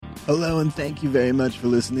Hello, and thank you very much for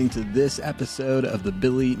listening to this episode of the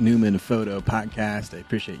Billy Newman Photo Podcast. I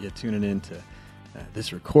appreciate you tuning in to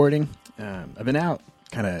this recording. I've been out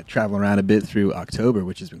kind of traveling around a bit through October,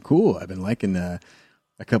 which has been cool. I've been liking a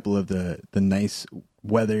couple of the nice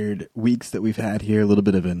weathered weeks that we've had here, a little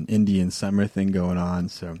bit of an Indian summer thing going on.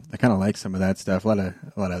 So I kind of like some of that stuff. A lot of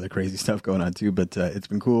other crazy stuff going on too, but it's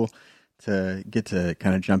been cool to get to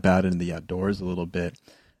kind of jump out into the outdoors a little bit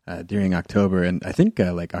during October. And I think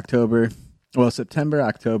September,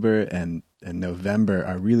 October, and November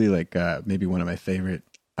are really like maybe one of my favorite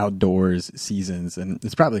outdoors seasons. And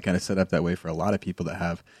it's probably kind of set up that way for a lot of people that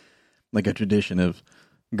have like a tradition of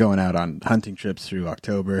going out on hunting trips through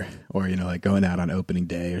October, or, you know, like going out on opening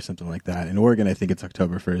day or something like that. In Oregon, I think it's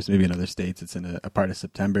October 1st. Maybe in other states, it's in a part of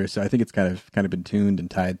September. So I think it's kind of been tuned and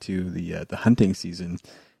tied to the hunting season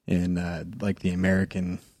in like the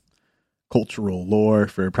American cultural lore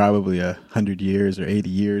for probably 100 years or 80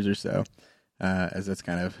 years or so, as that's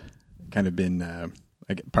kind of been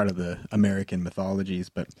part of the American mythologies.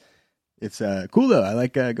 But it's cool though. I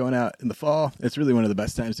like going out in the fall. It's really one of the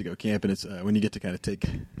best times to go camping. It's when you get to kind of take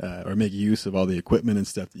or make use of all the equipment and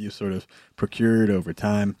stuff that you've sort of procured over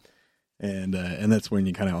time. And that's when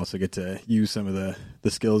you kind of also get to use some of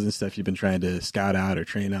the skills and stuff you've been trying to scout out or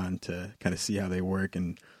train on to kind of see how they work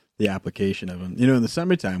and the application of them. You know, in the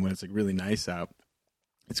summertime when it's like really nice out,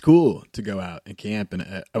 it's cool to go out and camp. And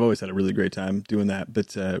I've always had a really great time doing that.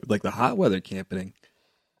 But like the hot weather camping,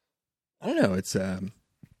 I don't know,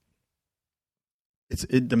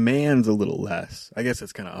 it demands a little less. I guess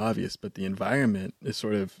that's kind of obvious, but the environment is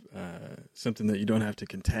sort of something that you don't have to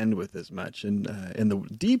contend with as much. And in the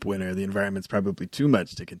deep winter, the environment's probably too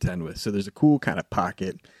much to contend with. So there's a cool kind of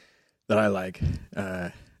pocket that I like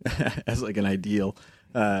as like an ideal,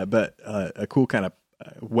 but a cool kind of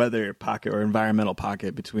weather pocket or environmental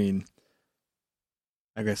pocket between,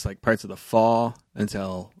 I guess, like parts of the fall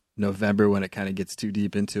until November when it kind of gets too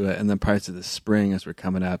deep into it, and then parts of the spring as we're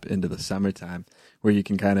coming up into the summertime, where you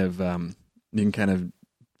can kind of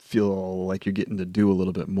feel like you're getting to do a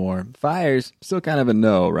little bit more. Fires, still kind of a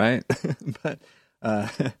no, right? But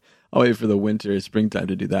I'll wait for the winter, springtime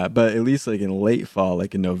to do that. But at least like in late fall,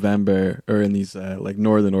 like in November, or in these like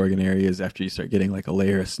northern Oregon areas, after you start getting like a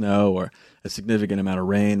layer of snow or a significant amount of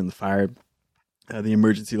rain, and the fire, the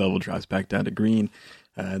emergency level drops back down to green.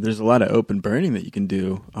 There's a lot of open burning that you can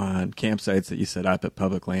do on campsites that you set up at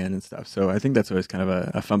public land and stuff. So I think that's always kind of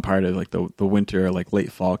a fun part of like the winter or like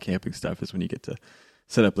late fall camping stuff, is when you get to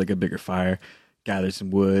set up like a bigger fire, gather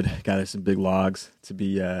some wood, gather some big logs to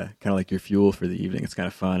be kind of like your fuel for the evening. It's kind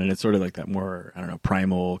of fun. And it's sort of like that more, I don't know,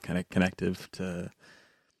 primal kind of connective to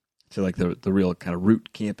like the real kind of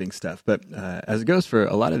root camping stuff. But as it goes for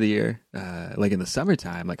a lot of the year, like in the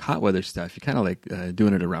summertime, like hot weather stuff, you kind of like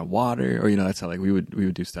doing it around water, or, you know, that's how like we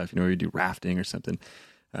would do stuff, you know, we would do rafting or something.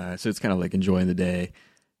 So it's kind of like enjoying the day.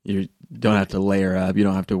 You don't have to layer up. You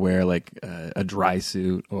don't have to wear like a dry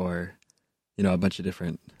suit or, you know, a bunch of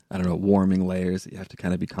different, I don't know, warming layers that you have to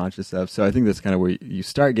kind of be conscious of. So I think that's kind of where you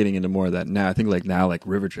start getting into more of that now. I think like now, like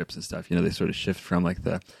river trips and stuff, you know, they sort of shift from like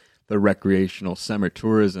the recreational summer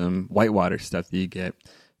tourism whitewater stuff that you get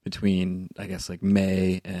between, I guess, like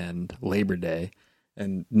May and Labor Day.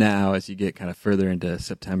 And now as you get kind of further into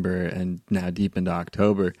September and now deep into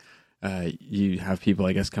October, you have people,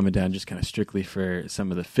 I guess, coming down just kind of strictly for some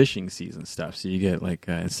of the fishing season stuff. So you get like,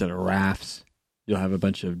 instead of rafts, you'll have a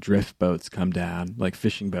bunch of drift boats come down, like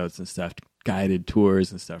fishing boats and stuff, guided tours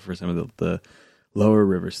and stuff for some of the lower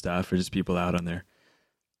river stuff, or just people out on their,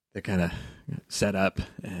 they're kind of set up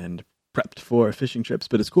and prepped for fishing trips.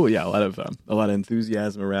 But it's cool. Yeah, a lot of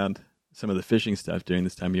enthusiasm around some of the fishing stuff during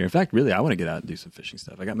this time of year. In fact, really, I want to get out and do some fishing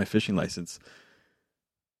stuff. I got my fishing license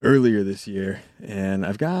earlier this year, and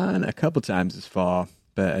I've gone a couple times this fall,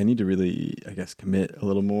 but I need to really, I guess, commit a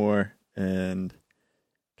little more and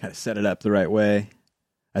kind of set it up the right way.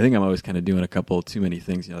 I think I'm always kind of doing a couple too many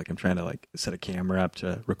things. You know, like I'm trying to like set a camera up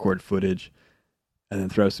to record footage, and then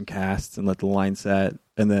throw some casts and let the line set.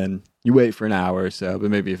 And then you wait for an hour or so, but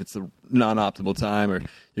maybe if it's the non-optimal time or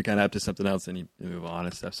you're kind of up to something else, then you move on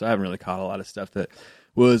and stuff. So I haven't really caught a lot of stuff that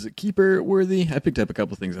was keeper worthy. I picked up a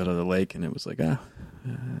couple things out of the lake, and it was like,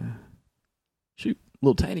 shoot,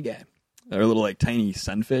 little tiny guy. Or a little like tiny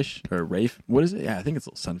sunfish or rafe. What is it? Yeah, I think it's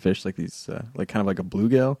a little sunfish, like these, like kind of like a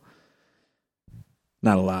bluegill.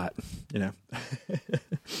 Not a lot, you know.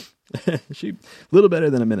 Shoot, a little better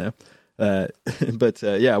than a minnow. But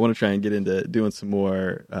yeah, I want to try and get into doing some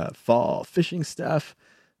more fall fishing stuff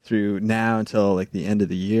through now until like the end of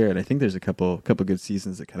the year. And I think there's a couple good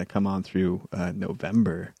seasons that kind of come on through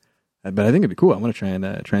November. But I think it'd be cool. I want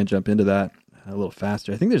to try and jump into that a little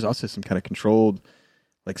faster. I think there's also some kind of controlled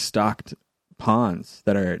like stocked ponds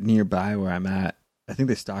that are nearby where I'm at. I think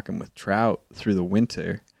they stock them with trout through the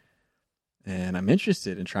winter. And I'm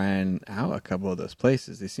interested in trying out a couple of those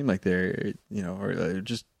places. They seem like they're, or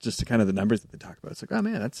just kind of the numbers that they talk about. It's like, oh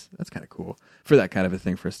man, that's kind of cool for that kind of a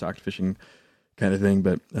thing, for a stocked fishing kind of thing.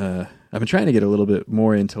 But I've been trying to get a little bit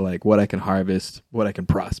more into like what I can harvest, what I can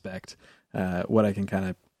prospect, what I can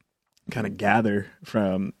kind of gather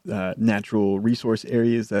from natural resource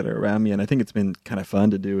areas that are around me. And I think it's been kind of fun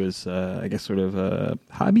to do as, I guess, sort of a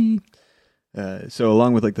hobby. So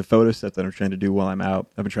along with like the photo stuff that I'm trying to do while I'm out,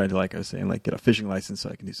 I've been trying to, like I was saying, like get a fishing license so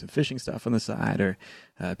I can do some fishing stuff on the side, or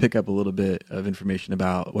pick up a little bit of information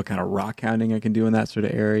about what kind of rock hounding I can do in that sort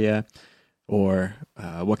of area, or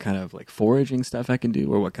what kind of like foraging stuff I can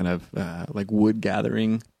do, or what kind of like wood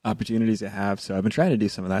gathering opportunities I have. So I've been trying to do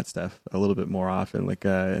some of that stuff a little bit more often. Like,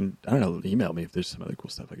 and I don't know, email me if there's some other cool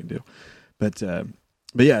stuff I can do. But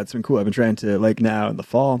yeah, it's been cool. I've been trying to, like now in the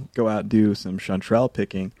fall, go out and do some chanterelle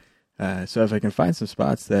picking. So if I can find some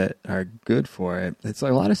spots that are good for it, it's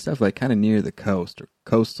like a lot of stuff like kind of near the coast or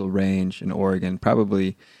coastal range in Oregon,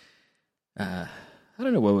 probably, I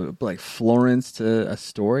don't know, like Florence to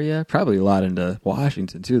Astoria, probably a lot into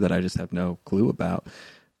Washington too that I just have no clue about.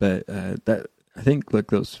 But that, I think, look,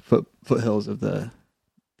 those foothills of the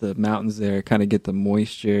mountains there kind of get the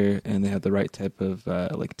moisture, and they have the right type of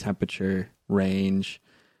like temperature range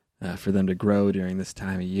for them to grow during this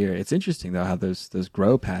time of year. It's interesting though how those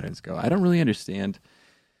grow patterns go. I really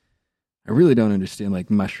don't understand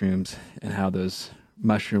like mushrooms and how those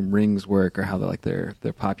mushroom rings work, or how their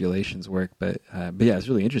populations work. But yeah, it's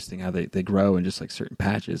really interesting how they grow in just like certain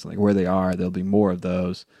patches. Like where they are, there'll be more of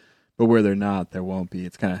those, but where they're not, there won't be.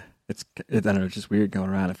 It's I don't know, it's just weird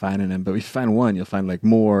going around and finding them. But if you find one, you'll find like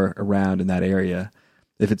more around in that area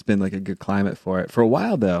if it's been like a good climate for it. For a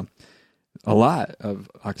while though, a lot of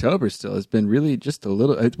October still has been really just a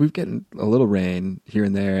little, we've gotten a little rain here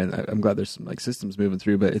and there, and I'm glad there's some like systems moving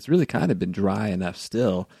through, but it's really kind of been dry enough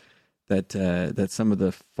still that some of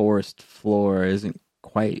the forest floor isn't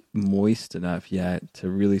quite moist enough yet to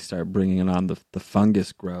really start bringing on the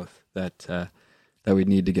fungus growth that we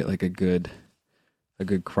need to get like a good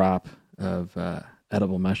crop of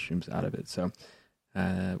edible mushrooms out of it. So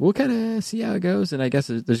we'll kind of see how it goes, and I guess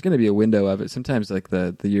there's going to be a window of it. Sometimes like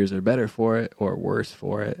the years are better for it or worse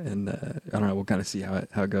for it, and I don't know. We'll kind of see how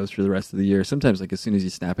it goes through the rest of the year. Sometimes like as soon as you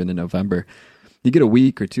snap into November, you get a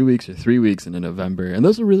week or 2 weeks or 3 weeks into November, and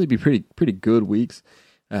those will really be pretty good weeks.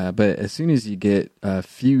 But as soon as you get a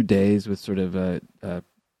few days with sort of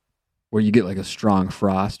where you get like a strong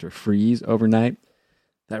frost or freeze overnight,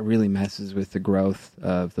 that really messes with the growth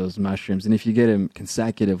of those mushrooms. And if you get them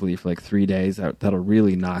consecutively for like 3 days, that'll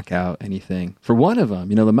really knock out anything. For one of them,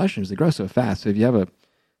 the mushrooms, they grow so fast. So if you have a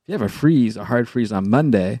hard freeze on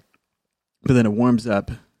Monday, but then it warms up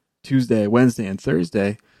Tuesday, Wednesday, and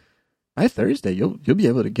Thursday, by Thursday you'll be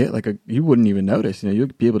able to get you wouldn't even notice. You'll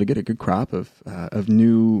be able to get a good crop of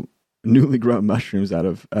newly grown mushrooms out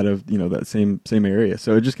of that same area.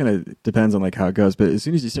 So it just kind of depends on like how it goes. But as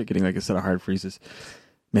soon as you start getting like a set of hard freezes,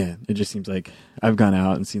 man, it just seems like I've gone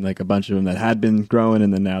out and seen like a bunch of them that had been growing,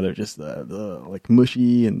 and then now they're just like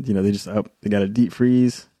mushy, and they got a deep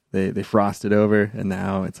freeze, they frosted over, and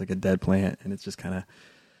now it's like a dead plant, and it's just kind of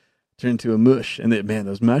turned to a mush. And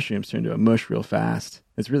those mushrooms turn to a mush real fast.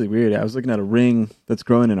 It's really weird. I was looking at a ring that's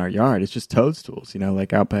growing in our yard. It's just toadstools,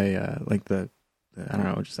 like out by I don't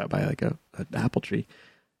know, just out by like an apple tree.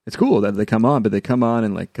 It's cool that they come on, but they come on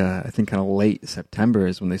in like, I think kind of late September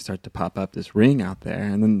is when they start to pop up this ring out there.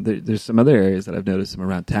 And then there's some other areas that I've noticed them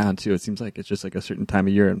around town too. It seems like it's just like a certain time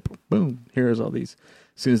of year, and boom, here's all these,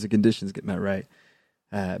 as soon as the conditions get met right.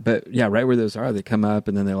 But yeah, right where those are, they come up,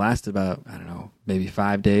 and then they last about, I don't know, maybe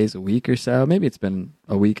 5 days, a week or so. Maybe it's been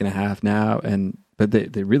a week and a half now. But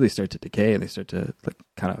they really start to decay, and they start to like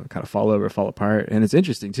kind of fall over, fall apart. And it's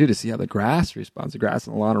interesting too to see how the grass responds. The grass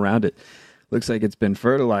on the lawn around it looks like it's been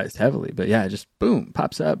fertilized heavily, but yeah, it just boom,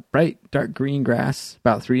 pops up, bright, dark green grass,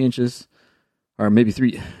 about 3 inches, or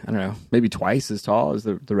maybe maybe twice as tall as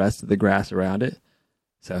the rest of the grass around it.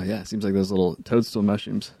 So yeah, it seems like those little toadstool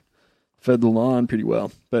mushrooms fed the lawn pretty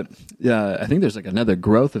well. But yeah, I think there's like another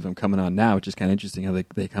growth of them coming on now, which is kind of interesting how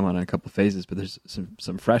they come on in a couple of phases, but there's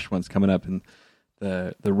some fresh ones coming up in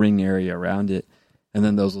the ring area around it. And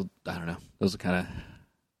then those will kind of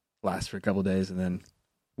last for a couple of days and then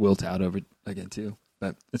wilt out over again too.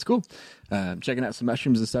 But it's cool. Checking out some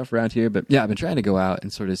mushrooms and stuff around here. But yeah, I've been trying to go out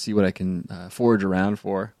and sort of see what I can forage around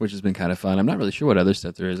for, which has been kind of fun. I'm not really sure what other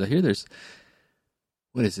stuff there is. I hear there's,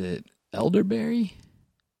 what is it, elderberry?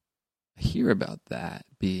 I hear about that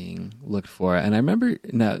being looked for. And I remember,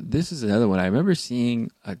 now this is another one. I remember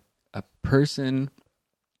seeing a person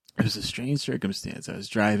it was a strange circumstance. I was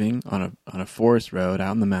driving on a forest road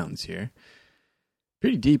out in the mountains here,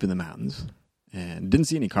 pretty deep in the mountains, and didn't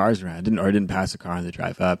see any cars around. Didn't pass a car on the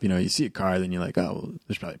drive up. You see a car, then you're like, oh, well,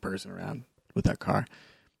 there's probably a person around with that car.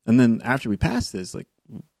 And then after we passed this, like,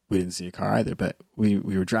 we didn't see a car either, but we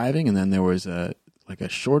were driving, and then there was a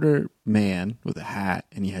shorter man with a hat,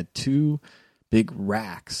 and he had two big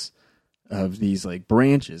racks of these like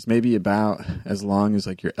branches, maybe about as long as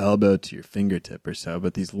like your elbow to your fingertip or so,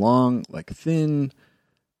 but these long, like thin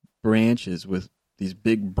branches with these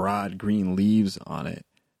big, broad green leaves on it.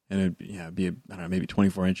 And it'd be, I don't know, maybe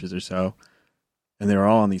 24 inches or so. And they were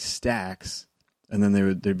all on these stacks. And then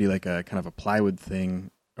there'd be like a kind of a plywood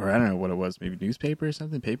thing, or I don't know what it was, maybe newspaper or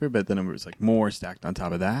something, paper, but then it was like more stacked on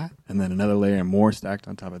top of that. And then another layer and more stacked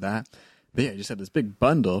on top of that. But yeah, he just had this big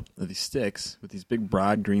bundle of these sticks with these big,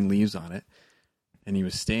 broad green leaves on it. And he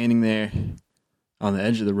was standing there on the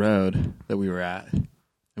edge of the road that we were at. And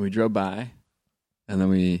we drove by. And then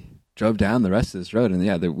we drove down the rest of this road. And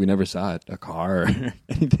yeah, we never saw a car or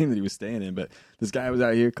anything that he was staying in. But this guy was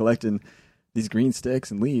out here collecting these green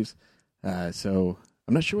sticks and leaves. So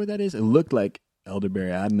I'm not sure what that is. It looked like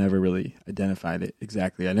elderberry. I'd never really identified it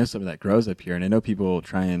exactly. I know some of that grows up here. And I know people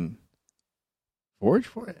try and forage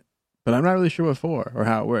for it. But I'm not really sure what for or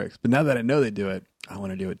how it works. But now that I know they do it, I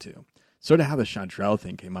want to do it too. Sort of how the chanterelle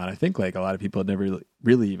thing came on. I think like a lot of people had never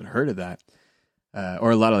really even heard of that. Or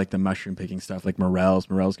a lot of like the mushroom picking stuff, like morels.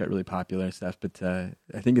 Morels got really popular and stuff. But I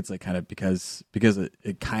think it's like kind of because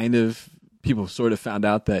it kind of, people sort of found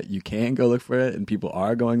out that you can go look for it and people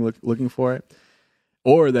are going looking for it.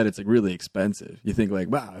 Or that it's like really expensive. You think like,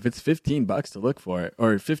 wow, if it's $15 to look for it,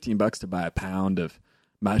 or $15 to buy a pound of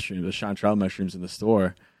mushrooms, the chanterelle mushrooms in the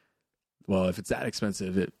store, well, if it's that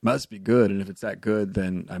expensive, it must be good. And if it's that good,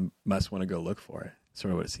 then I must want to go look for it.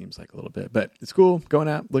 Sort of what it seems like a little bit. But it's cool going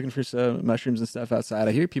out, looking for some mushrooms and stuff outside.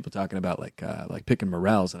 I hear people talking about like picking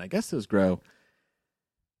morels, and I guess those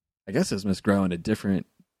must grow in a different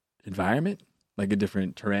environment, like a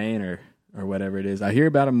different terrain or whatever it is. I hear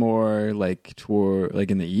about them more like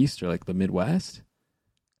in the East or like the Midwest.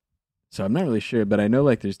 So I'm not really sure, but I know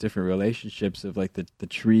like there's different relationships of like the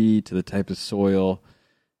tree to the type of soil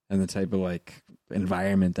and the type of like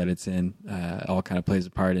environment that it's in, all kind of plays a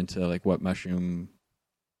part into like what mushroom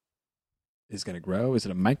is going to grow. Is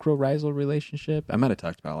it a mycorrhizal relationship? I might have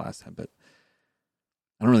talked about it last time, but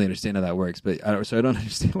I don't really understand how that works. But I don't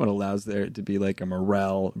understand what allows there to be like a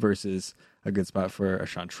morel versus a good spot for a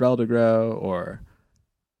chanterelle to grow, or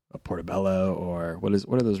a portobello, or what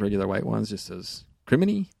are those regular white ones? Just those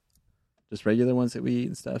crimini? Just regular ones that we eat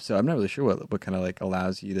and stuff. So I'm not really sure what kind of like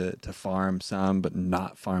allows you to farm some but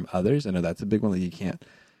not farm others. I know that's a big one. Like you can't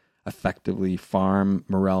effectively farm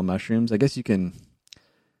morel mushrooms. I guess you can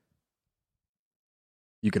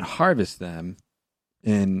harvest them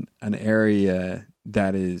in an area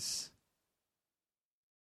that is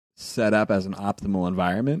set up as an optimal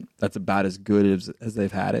environment. That's about as good as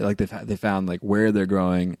they've had it. Like they found like where they're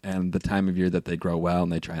growing and the time of year that they grow well,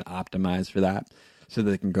 and they try and optimize for that, so that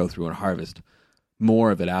they can go through and harvest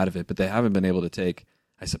more of it out of it. But they haven't been able to take,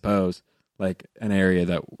 I suppose, like an area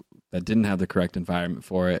that didn't have the correct environment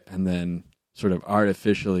for it, and then sort of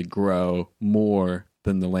artificially grow more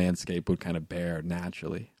than the landscape would kind of bear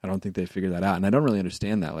naturally. I don't think they figured that out. And I don't really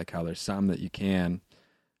understand that, like how there's some that you can,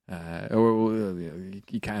 or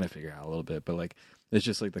you kind of figure out a little bit, but like it's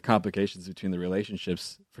just like the complications between the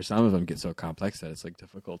relationships for some of them get so complex that it's like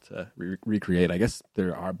difficult to recreate. I guess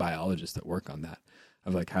there are biologists that work on that,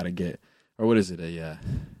 of like how to get, or what is it? It's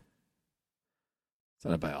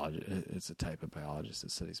not a biologist. It's a type of biologist that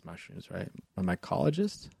studies mushrooms, right? A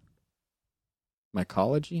mycologist?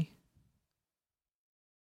 Mycology?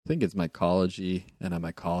 I think it's mycology and a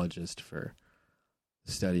mycologist for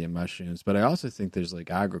the study of mushrooms. But I also think there's like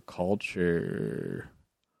agriculture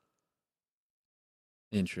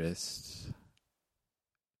interests.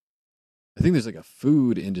 I think there's like a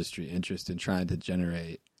food industry interest in trying to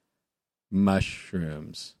generate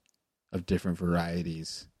mushrooms of different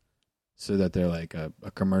varieties so that they're like a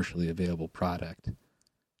commercially available product.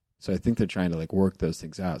 So I think they're trying to like work those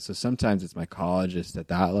things out. So sometimes it's mycologists at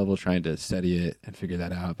that level trying to study it and figure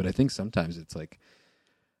that out. But I think sometimes it's like,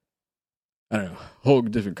 I don't know, whole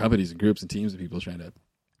different companies and groups and teams of people trying to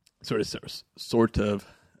sort of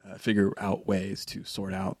figure out ways to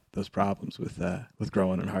sort out those problems with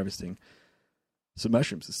growing and harvesting some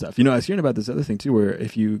mushrooms and stuff. I was hearing about this other thing too, where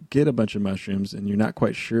if you get a bunch of mushrooms and you're not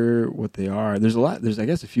quite sure what they are, there's I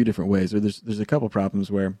guess a few different ways, or there's a couple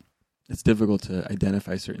problems where it's difficult to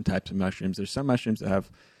identify certain types of mushrooms. There's some mushrooms that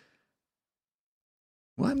have,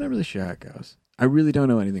 well, I'm not really sure how it goes. I really don't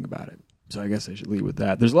know anything about it. So I guess I should lead with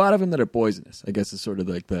that. There's a lot of them that are poisonous. I guess is sort of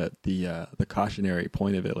like the cautionary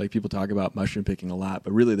point of it. Like people talk about mushroom picking a lot,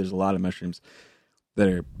 but really there's a lot of mushrooms that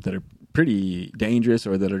are pretty dangerous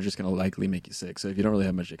or that are just going to likely make you sick. So if you don't really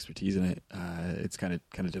have much expertise in it, it's kind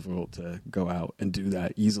of difficult to go out and do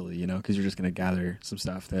that easily, you know, because you're just going to gather some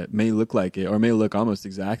stuff that may look like it or may look almost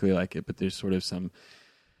exactly like it, but there's sort of some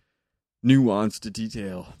nuanced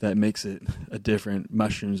detail that makes it a different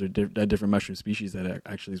mushrooms or a different mushroom species that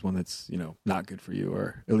actually is one that's, you know, not good for you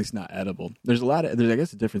or at least not edible. There's I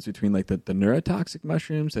guess a difference between like the neurotoxic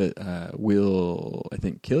mushrooms that will, I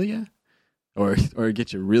think, kill you or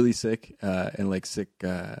get you really sick and like sick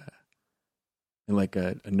in like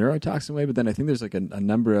a neurotoxin way. But then I think there's like a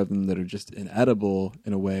number of them that are just inedible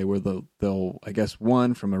in a way where they'll I guess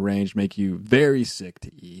one from a range make you very sick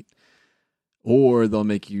to eat. Or they'll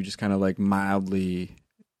make you just kind of like mildly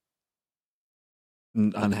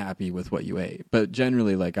unhappy with what you ate. But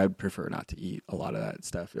generally, like I'd prefer not to eat a lot of that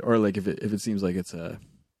stuff. Or like if it seems like it's a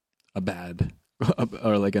bad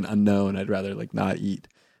or like an unknown, I'd rather like not eat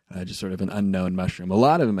just sort of an unknown mushroom. A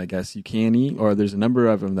lot of them, I guess, you can eat. Or there's a number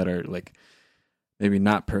of them that are like maybe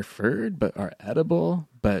not preferred, but are edible,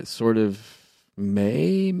 but sort of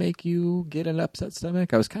may make you get an upset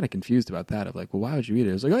stomach. I was kind of confused about that. Of like, well, why would you eat it?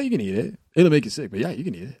 I was like, oh, you can eat it. It'll make you sick, but yeah, you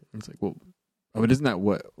can eat it. And it's like, well, but isn't that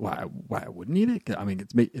why I wouldn't eat it? I mean,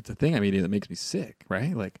 it's a thing I'm eating that makes me sick,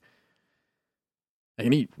 right? Like, I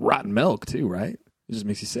can eat rotten milk too, right? It just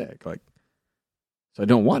makes you sick. Like, so I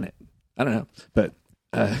don't want it. I don't know, but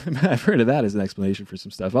I've heard of that as an explanation for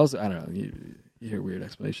some stuff. Also, I don't know. You hear weird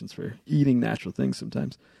explanations for eating natural things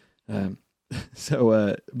sometimes.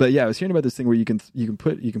 So, but yeah, I was hearing about this thing where you can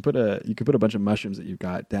put a bunch of mushrooms that you've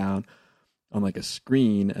got down on like a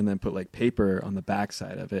screen and then put like paper on the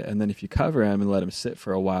backside of it. And then if you cover them and let them sit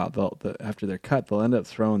for a while, after they're cut, they'll end up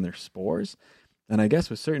throwing their spores. And I guess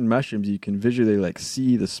with certain mushrooms, you can visually like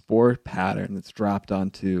see the spore pattern that's dropped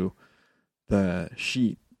onto the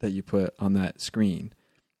sheet that you put on that screen.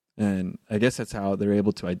 And I guess that's how they're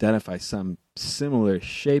able to identify some similar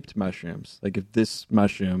shaped mushrooms. Like if this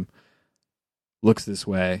mushroom looks this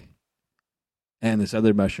way and this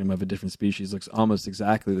other mushroom of a different species looks almost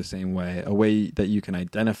exactly the same way, a way that you can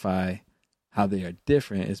identify how they are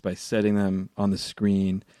different is by setting them on the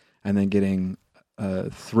screen and then getting a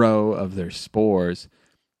throw of their spores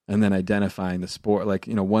and then identifying the spore. Like,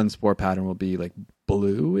 you know, one spore pattern will be like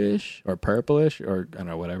bluish or purplish or I don't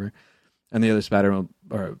know, whatever. And the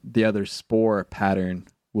other spore pattern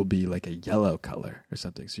will be like a yellow color or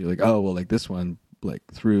something. So you're like, oh, well, like this one like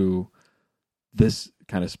threw this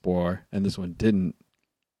kind of spore and this one didn't.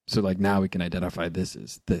 So like now we can identify this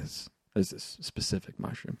as this specific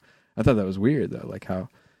mushroom. I thought that was weird though, like how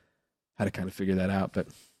to kind of figure that out. But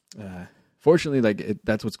fortunately, like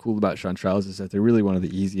that's what's cool about chanterelles is that they're really one of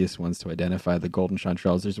the easiest ones to identify, the golden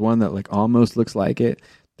chanterelles. There's one that like almost looks like it.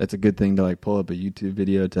 That's a good thing to like pull up a YouTube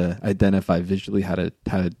video to identify visually how to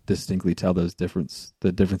distinctly tell the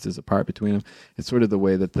differences apart between them. It's sort of the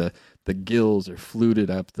way that the gills are fluted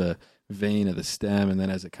up the vein of the stem, and then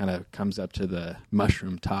as it kind of comes up to the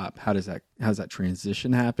mushroom top, how does that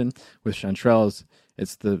transition happen? With chanterelles,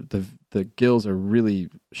 it's the gills are really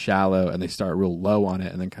shallow and they start real low on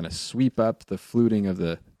it and then kind of sweep up the fluting of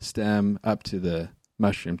the stem up to the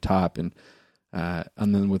mushroom top, and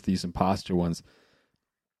then with these imposter ones,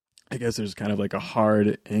 I guess there's kind of like a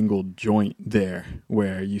hard angled joint there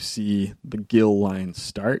where you see the gill lines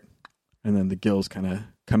start and then the gills kind of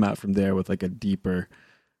come out from there with like a deeper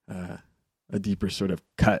sort of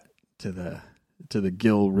cut to the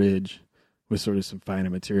gill ridge with sort of some finer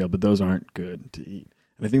material, but those aren't good to eat.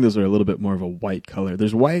 And I think those are a little bit more of a white color.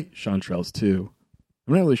 There's white chanterelles too.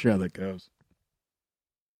 I'm not really sure how that goes.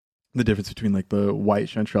 The difference between like the white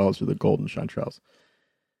chanterelles or the golden chanterelles.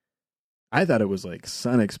 I thought it was like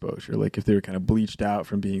sun exposure, like if they were kind of bleached out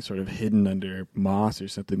from being sort of hidden under moss or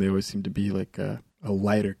something, they always seem to be like a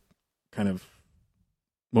lighter kind of,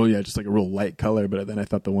 well, yeah, just like a real light color. But then I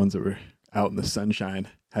thought the ones that were out in the sunshine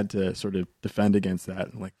had to sort of defend against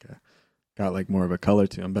that and like got like more of a color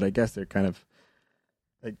to them. But I guess they're kind of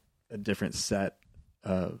like a different set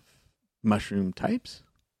of mushroom types.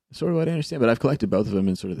 Sort of what I understand, but I've collected both of them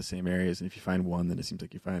in sort of the same areas, and if you find one, then it seems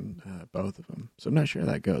like you find both of them. So I'm not sure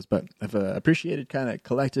how that goes, but I've appreciated kind of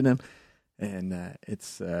collecting them, and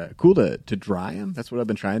it's cool to dry them. That's what I've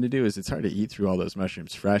been trying to do. Is it's hard to eat through all those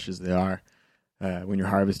mushrooms fresh as they are when you're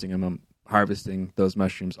harvesting them. I'm harvesting those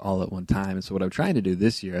mushrooms all at one time, and so what I'm trying to do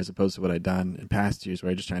this year, as opposed to what I've done in past years,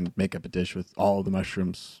 where I just trying to make up a dish with all the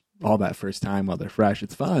mushrooms all that first time while they're fresh.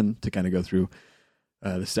 It's fun to kind of go through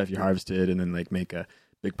the stuff you harvested and then like make a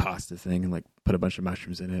big pasta thing and like put a bunch of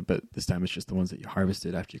mushrooms in it, but this time it's just the ones that you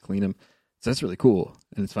harvested after you clean them. So that's really cool,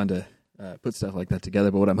 and it's fun to put stuff like that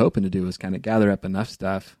together. But what I'm hoping to do is kind of gather up enough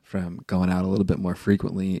stuff from going out a little bit more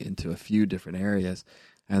frequently into a few different areas,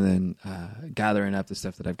 and then gathering up the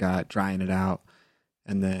stuff that I've got, drying it out,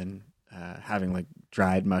 and then having like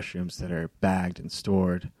dried mushrooms that are bagged and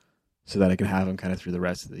stored so that I can have them kind of through the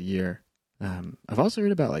rest of the year. I've also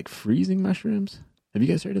heard about like freezing mushrooms. Have you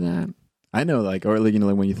guys heard of that? I know, like, or like,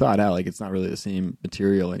 like when you thaw it out, like it's not really the same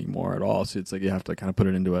material anymore at all. So it's like you have to kind of put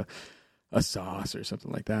it into a sauce or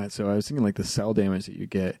something like that. So I was thinking like the cell damage that you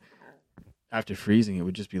get after freezing it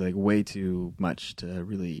would just be like way too much to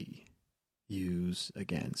really use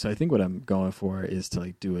again. So I think what I'm going for is to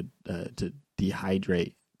like do to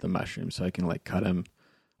dehydrate the mushrooms so I can like cut them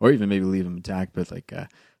or even maybe leave them intact, but like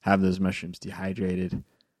have those mushrooms dehydrated,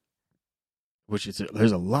 which is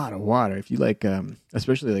there's a lot of water. If you like,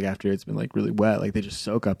 especially like after it's been like really wet, like they just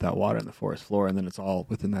soak up that water in the forest floor, and then it's all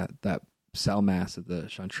within that cell mass of the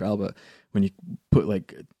chanterelle. But when you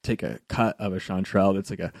take a cut of a chanterelle that's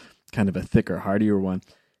like a kind of a thicker, hardier one,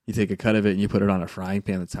 you take a cut of it and you put it on a frying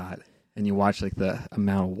pan that's hot, and you watch like the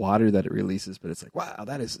amount of water that it releases. But it's like, wow,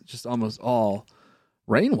 that is just almost all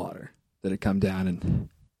rainwater that had come down and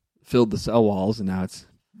filled the cell walls, and now it's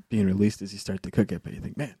being released as you start to cook it. But you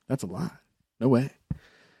think, man, that's a lot. No way.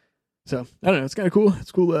 So, I don't know. It's kind of cool.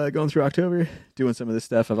 It's cool going through October, doing some of this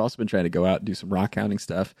stuff. I've also been trying to go out and do some rock hounding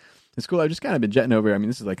stuff. It's cool. I've just kind of been jetting over. I mean,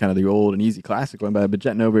 this is like kind of the old and easy classic one, but I've been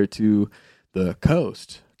jetting over to the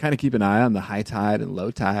coast. Kind of keep an eye on the high tide and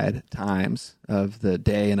low tide times of the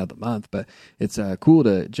day and of the month. But it's cool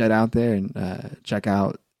to jet out there and check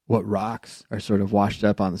out what rocks are sort of washed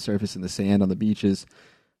up on the surface in the sand on the beaches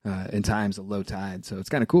in times of low tide. So it's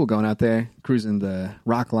kind of cool going out there, cruising the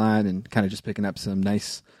rock line and kind of just picking up some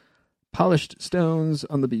nice polished stones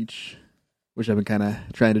on the beach, which I've been kind of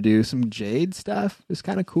trying to do. Some jade stuff is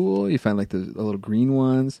kind of cool. You find like the little green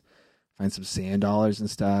ones, find some sand dollars and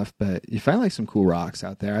stuff, but you find like some cool rocks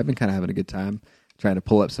out there. I've been kind of having a good time trying to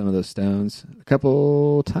pull up some of those stones. A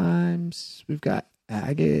couple times we've got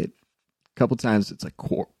agate. A couple times it's like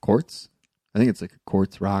quartz. I think it's like a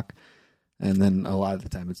quartz rock. And then a lot of the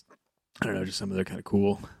time it's, I don't know, just some of their kind of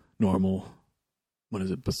cool, normal,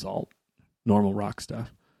 basalt, normal rock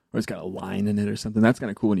stuff. Or it's got a line in it or something. That's kind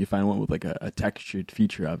of cool when you find one with like a textured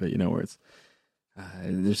feature of it, where it's,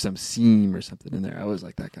 there's some seam or something in there. I always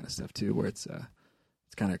like that kind of stuff too, where it's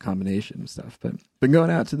kind of a combination and stuff. But been going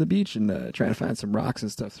out to the beach and trying to find some rocks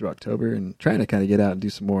and stuff through October and trying to kind of get out and do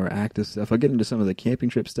some more active stuff. I'll get into some of the camping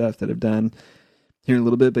trip stuff that I've done here in a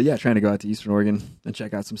little bit, but yeah, trying to go out to Eastern Oregon and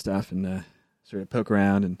check out some stuff and sort of poke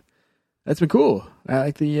around, and that's been cool. I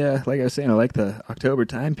like the like I was saying, I like the October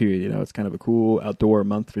time period. It's kind of a cool outdoor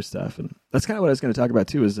month for stuff, and that's kind of what I was going to talk about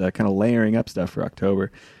too. Is kind of layering up stuff for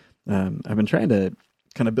October. I've been trying to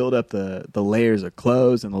kind of build up the layers of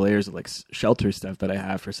clothes and the layers of like shelter stuff that I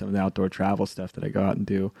have for some of the outdoor travel stuff that I go out and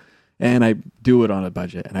do. And I do it on a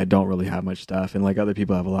budget, and I don't really have much stuff. And like other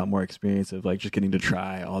people have a lot more experience of like just getting to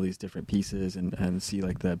try all these different pieces and see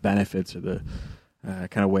like the benefits or the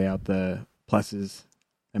kind of weigh out the pluses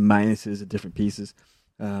and minuses of different pieces.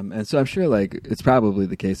 And so I'm sure like it's probably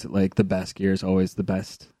the case that like the best gear is always the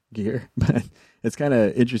best gear, but it's kind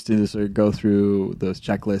of interesting to sort of go through those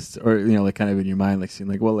checklists or, like kind of in your mind, like seeing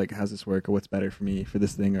like, well, like how's this work or what's better for me for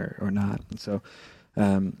this thing or not. And so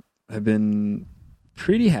I've been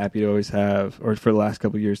pretty happy to always have, or for the last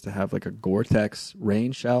couple of years to have like a Gore-Tex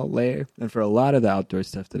rain shell layer. And for a lot of the outdoor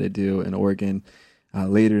stuff that I do in Oregon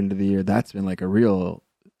later into the year, that's been like a real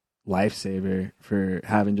lifesaver for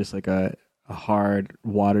having just like a hard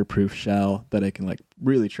waterproof shell that I can like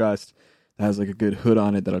really trust, that has like a good hood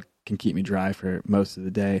on it that can keep me dry for most of the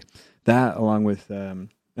day. That along with, and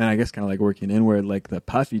I guess kind of like working inward, like the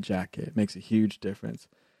puffy jacket makes a huge difference.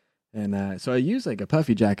 And so I use like a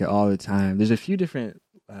puffy jacket all the time. There's a few different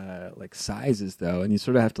like sizes though, and you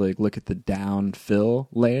sort of have to like look at the down fill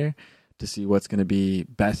layer to see what's going to be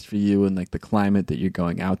best for you and like the climate that you're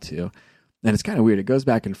going out to. And it's kind of weird. It goes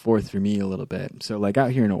back and forth for me a little bit. So like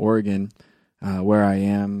out here in Oregon, where I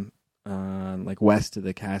am, like west of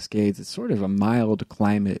the Cascades, it's sort of a mild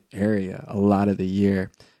climate area a lot of the year.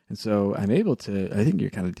 And so I'm able to, I think you're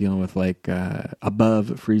kind of dealing with like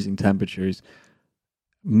above freezing temperatures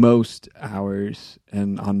most hours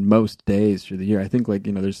and on most days through the year. I think like,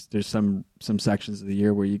 there's some sections of the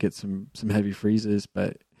year where you get some heavy freezes,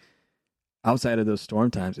 but outside of those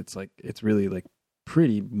storm times, it's really like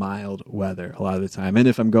pretty mild weather a lot of the time. And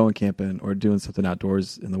if I'm going camping or doing something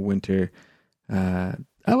outdoors in the winter,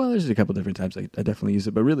 there's a couple different times I definitely use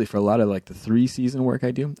it, but really for a lot of like the 3-season work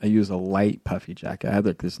I do, I use a light puffy jacket. I have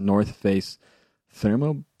like this North Face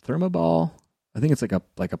Thermoball. I think it's like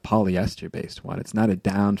a polyester based one. It's not a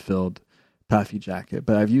down filled puffy jacket,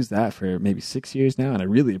 but I've used that for maybe 6 years now, and I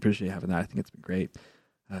really appreciate having that. I think it's been great.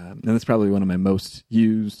 And that's probably one of my most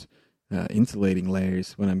used insulating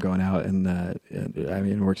layers when I'm going out, and I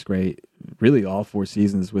mean, it works great really all 4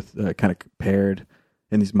 seasons with kind of paired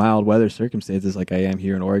in these mild weather circumstances like I am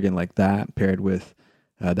here in Oregon, like that paired with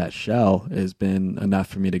that shell has been enough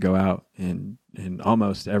for me to go out in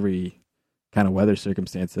almost every kind of weather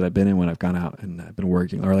circumstance that I've been in when I've gone out and I've been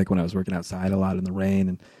working, or like when I was working outside a lot in the rain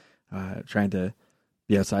and trying to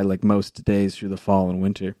be outside like most days through the fall and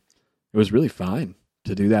winter. It was really fine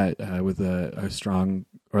to do that with a strong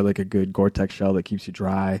or like a good Gore-Tex shell that keeps you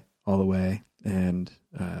dry all the way, and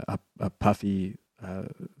a puffy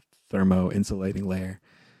thermo insulating layer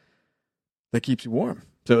that keeps you warm.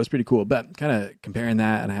 So it was pretty cool. But kind of comparing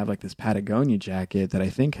that, and I have like this Patagonia jacket that I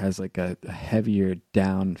think has like a heavier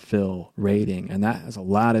down fill rating, and that has a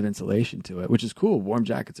lot of insulation to it, which is cool. Warm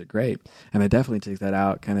jackets are great, and I definitely take that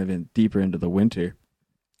out kind of deeper into the winter.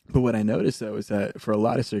 But what I noticed though is that for a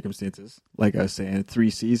lot of circumstances, like I was saying,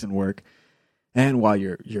 3-season work, and while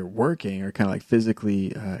you're working or kind of like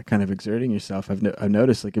physically kind of exerting yourself, I've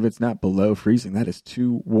noticed like if it's not below freezing, that is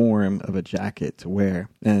too warm of a jacket to wear.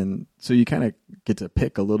 And so you kind of get to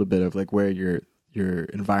pick a little bit of like where your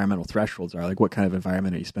environmental thresholds are, like what kind of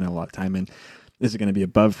environment are you spending a lot of time in? Is it going to be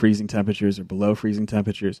above freezing temperatures or below freezing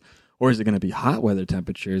temperatures? Or is it going to be hot weather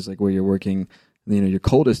temperatures, like where you're working, you know, your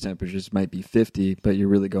coldest temperatures might be 50, but you're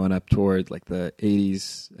really going up toward like the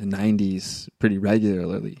 80s and 90s pretty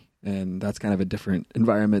regularly. And that's kind of a different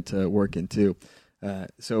environment to work in too.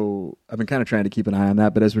 So I've been kind of trying to keep an eye on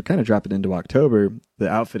that. But as we're kind of dropping into October, the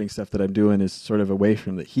outfitting stuff that I'm doing is sort of away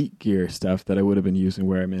from the heat gear stuff that I would have been using,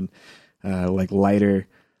 where I'm in like lighter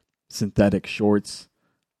synthetic shorts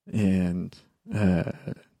and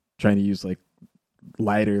trying to use like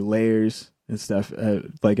lighter layers and stuff.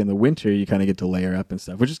 Like in the winter, you kind of get to layer up and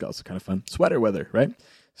stuff, which is also kind of fun. Sweater weather, right?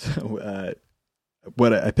 So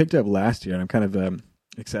what I picked up last year, and I'm kind of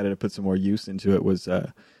excited to put some more use into it, was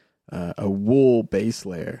a wool base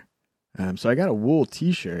layer. So I got a wool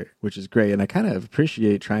t-shirt, which is great. And I kind of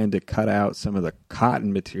appreciate trying to cut out some of the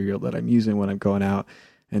cotton material that I'm using when I'm going out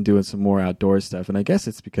and doing some more outdoor stuff. And I guess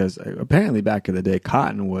it's because apparently back in the day,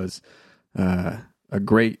 cotton was a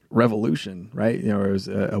great revolution, right? You know, it was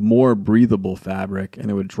a more breathable fabric,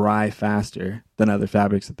 and it would dry faster than other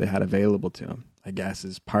fabrics that they had available to them, I guess,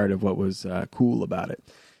 is part of what was cool about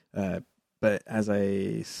it. But as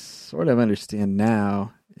I sort of understand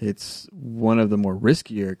now, it's one of the more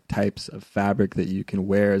riskier types of fabric that you can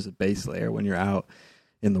wear as a base layer when you're out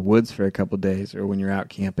in the woods for a couple of days, or when you're out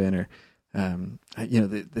camping, or, you know,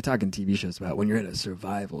 they talk in TV shows about when you're in a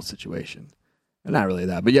survival situation. Not really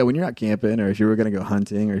that, but yeah, when you're out camping, or if you were going to go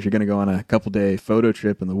hunting, or if you're going to go on a couple-day photo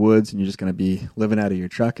trip in the woods and you're just going to be living out of your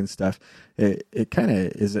truck and stuff, it kind of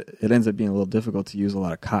is, it ends up being a little difficult to use a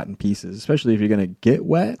lot of cotton pieces, especially if you're going to get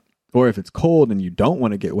wet, or if it's cold and you don't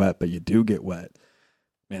want to get wet, but you do get wet.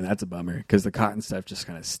 Man, that's a bummer, because the cotton stuff just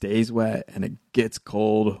kind of stays wet and it gets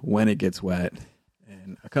cold when it gets wet.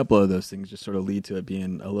 And a couple of those things just sort of lead to it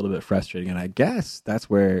being a little bit frustrating. And I guess that's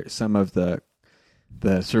where some of the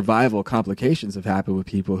survival complications have happened with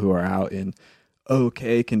people who are out in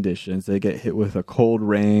okay conditions. They get hit with a cold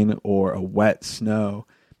rain or a wet snow,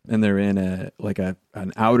 and they're in an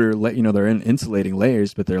outer, you know, they're in insulating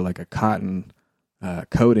layers, but they're like a cotton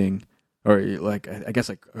coating, or like, I guess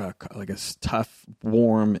like a tough,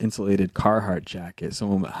 warm, insulated Carhartt jacket.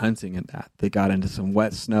 Someone went hunting in that. They got into some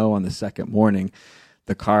wet snow on the second morning.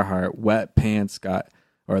 The Carhartt wet pants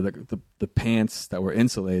the pants that were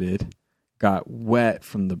insulated got wet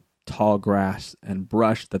from the tall grass and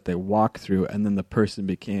brush that they walked through, and then the person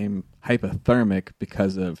became hypothermic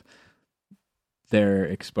because of their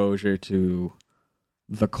exposure to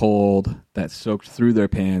the cold that soaked through their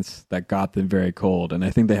pants that got them very cold. And I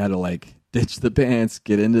think they had to like ditch the pants,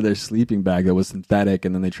 get into their sleeping bag that was synthetic,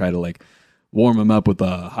 and then they tried to like warm them up with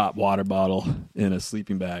a hot water bottle in a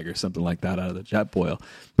sleeping bag or something like that out of the jet boil.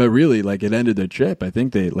 But really, like, it ended their trip. I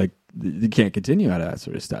think they can't continue out of that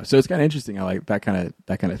sort of stuff. So it's kind of interesting how like that kind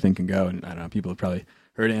of thing can go. And I don't know, people have probably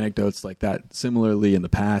heard anecdotes like that similarly in the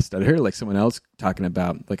past. I'd heard like someone else talking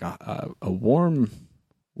about like a warm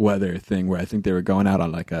weather thing where I think they were going out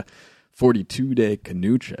on like a 42-day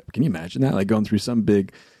canoe trip. Can you imagine that? Like going through some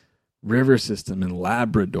big river system in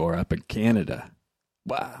Labrador up in Canada.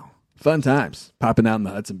 Wow. Fun times. Popping out in the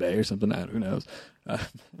Hudson Bay or something. Who knows?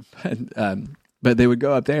 But they would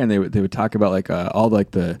go up there and they would talk about like all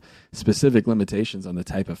like the specific limitations on the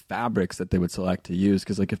type of fabrics that they would select to use.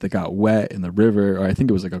 Because like if they got wet in the river, or I think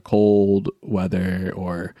it was like a cold weather,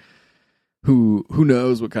 or who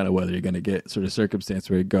knows what kind of weather you're going to get, sort of circumstance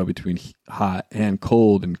where you go between hot and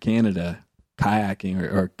cold in Canada. kayaking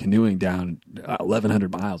or canoeing down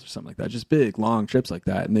 1,100 miles or something like that, just big, long trips like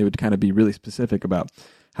that. And they would kind of be really specific about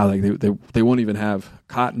how like they won't even have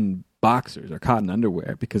cotton boxers or cotton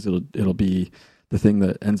underwear because it'll be the thing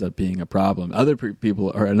that ends up being a problem. Other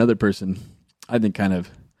people or another person, I think kind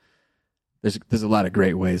of, there's a lot of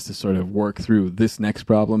great ways to sort of work through this next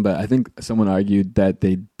problem, but I think someone argued that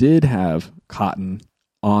they did have cotton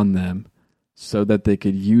on them so that they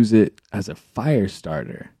could use it as a fire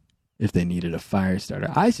starter if they needed a fire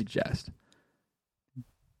starter. I suggest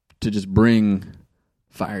to just bring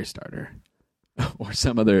fire starter or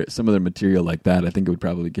some other material like that. I think it would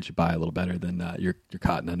probably get you by a little better than your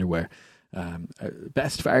cotton underwear.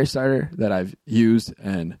 Best fire starter that I've used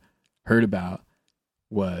and heard about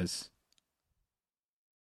was,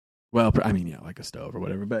 well, I mean, like a stove or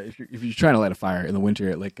whatever. But if you're trying to light a fire in the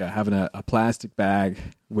winter, like having a plastic bag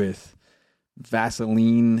with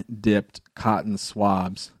Vaseline dipped cotton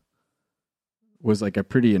swabs was like a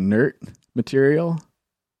pretty inert material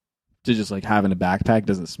to just like have in a backpack.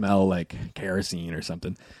 Doesn't smell like kerosene or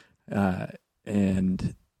something,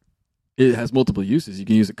 and it has multiple uses. You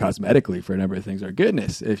can use it cosmetically for a number of things. Or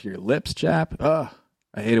goodness, if your lips chap, I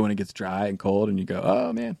hate it when it gets dry and cold, and you go,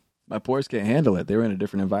 oh man, my pores can't handle it. They were in a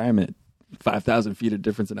different environment, 5,000 feet of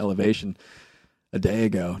difference in elevation a day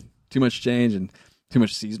ago. Too much change and too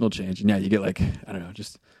much seasonal change. And yeah, you get like, I don't know,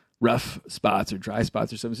 just rough spots or dry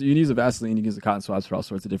spots or something. So you can use a Vaseline, you can use the cotton swabs for all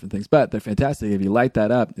sorts of different things. But they're fantastic. If you light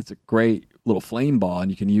that up, it's a great little flame ball, and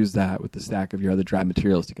you can use that with the stack of your other dry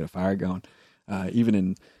materials to get a fire going. Even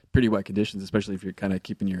in pretty wet conditions, especially if you're kind of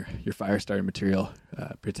keeping your fire starter material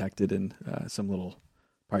protected in some little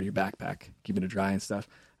part of your backpack, keeping it dry and stuff.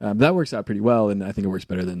 That works out pretty well, and I think it works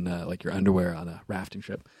better than like your underwear on a rafting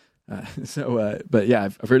trip. But yeah,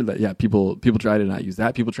 I've heard of that. Yeah, people try to not use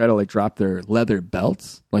that. People try to like drop their leather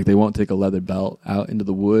belts. Like they won't take a leather belt out into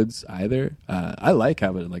the woods either. I like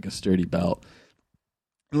having like a sturdy belt.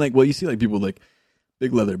 And like, well, you see like people with like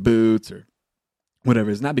big leather boots or whatever.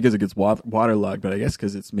 It's not because it gets waterlogged, but I guess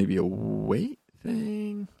because it's maybe a weight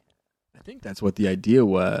thing. I think that's what the idea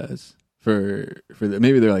was.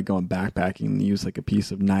 Maybe they're like going backpacking and use like a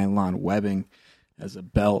piece of nylon webbing as a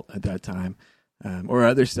belt at that time, or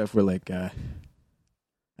other stuff where like I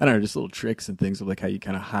don't know, just little tricks and things of like how you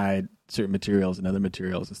kind of hide certain materials and other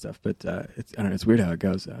materials and stuff. But it's, I don't know, it's weird how it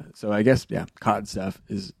goes. So I guess cotton stuff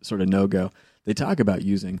is sort of no go. They talk about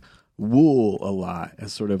using wool a lot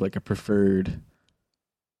as sort of like a preferred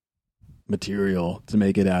material to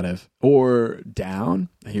make it out of, or down.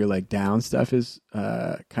 I hear like down stuff is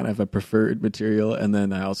kind of a preferred material, and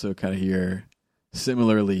then I also kind of hear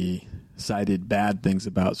similarly cited bad things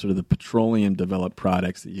about sort of the petroleum developed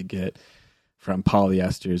products that you get from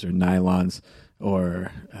polyesters or nylons,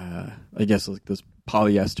 or I guess like those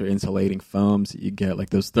polyester insulating foams that you get,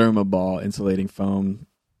 like those Thermoball insulating foam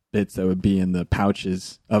bits that would be in the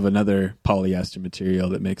pouches of another polyester material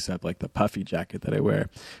that makes up like the puffy jacket that I wear.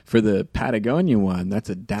 For the Patagonia one, that's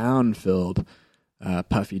a down-filled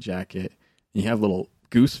puffy jacket. You have little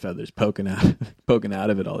goose feathers poking out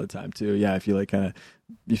of it all the time too. Yeah, if you like kind of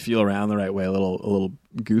you feel around the right way, a little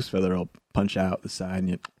goose feather will punch out the side, and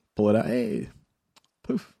you pull it out. Hey,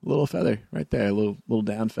 poof, a little feather right there, a little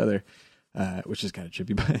down feather, which is kind of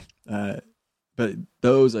trippy, but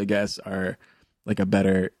those I guess are like a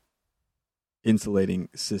better insulating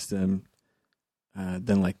system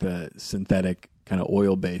than like the synthetic kind of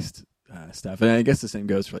oil-based stuff. And I guess the same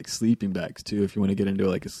goes for like sleeping bags too. If you want to get into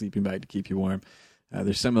like a sleeping bag to keep you warm,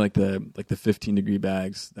 there's some like the 15-degree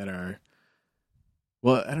bags that are,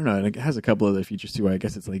 well, I don't know. And it has a couple other features too, where I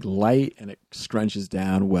guess it's like light and it scrunches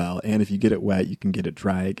down well. And if you get it wet, you can get it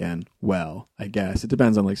dry again well, I guess. It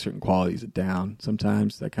depends on like certain qualities of down.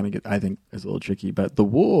 Sometimes that kind of I think is a little tricky. But the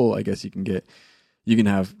wool, I guess you can get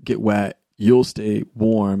wet, you'll stay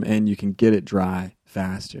warm, and you can get it dry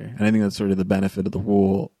faster. And I think that's sort of the benefit of the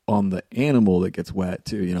wool on the animal that gets wet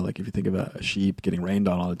too. You know, like if you think of a sheep getting rained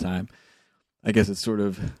on all the time, I guess it's sort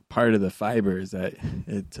of part of the fiber is that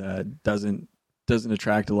it doesn't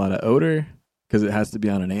attract a lot of odor because it has to be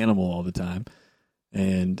on an animal all the time.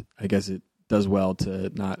 And I guess it does well to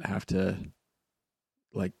not have to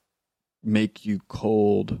like make you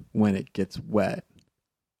cold when it gets wet.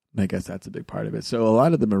 I guess that's a big part of it. So a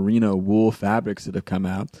lot of the merino wool fabrics that have come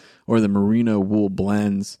out, or the merino wool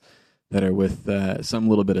blends that are with some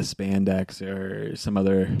little bit of spandex or some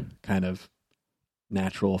other kind of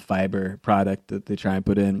natural fiber product that they try and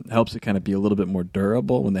put in, helps it kind of be a little bit more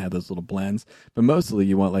durable when they have those little blends. But mostly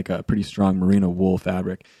you want like a pretty strong merino wool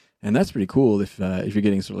fabric. And that's pretty cool if you're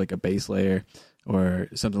getting sort of like a base layer or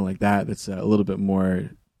something like that that's a little bit more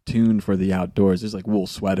tuned for the outdoors. There's like wool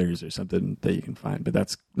sweaters or something that you can find, but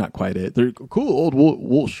that's not quite it. They're cool old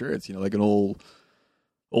wool shirts, like an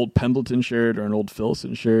old Pendleton shirt or an old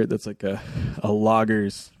Filson shirt that's like a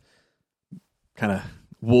logger's kind of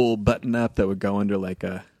wool button up that would go under like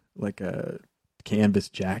a canvas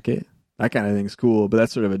jacket. That kind of thing's cool, but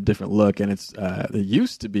that's sort of a different look. And it's it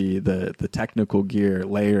used to be the technical gear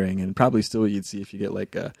layering, and probably still you'd see if you get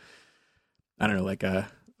like a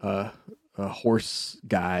horse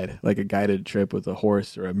guide, like a guided trip with a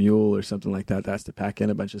horse or a mule or something like that. That's to pack in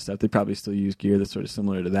a bunch of stuff. They probably still use gear that's sort of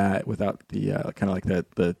similar to that, without the kind of like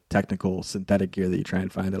the technical synthetic gear that you try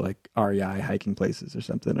and find at like REI hiking places or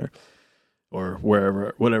something, or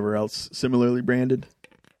whatever else similarly branded.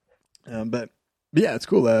 But yeah, it's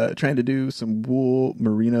cool. Trying to do some wool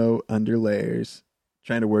merino underlayers.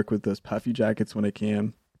 Trying to work with those puffy jackets when I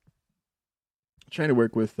can. Trying to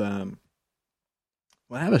work with I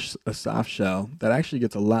have a soft shell that actually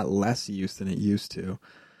gets a lot less use than it used to.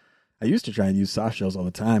 I used to try and use soft shells all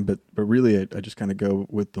the time, but really I just kind of go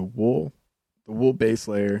with the wool base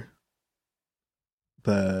layer,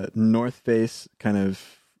 the North Face kind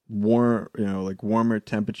of warmer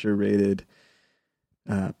temperature rated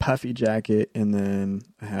puffy jacket, and then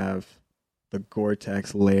I have the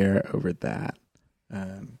Gore-Tex layer over that.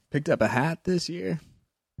 Picked up a hat this year.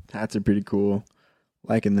 Hats are pretty cool.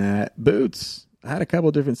 Liking that. Boots. I had a couple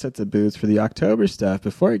different sets of boots for the October stuff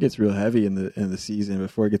before it gets real heavy in the season,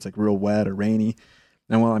 before it gets like real wet or rainy.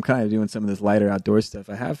 And while I'm kind of doing some of this lighter outdoor stuff,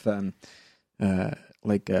 I have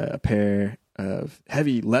like a pair of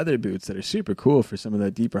heavy leather boots that are super cool for some of the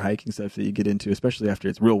deeper hiking stuff that you get into, especially after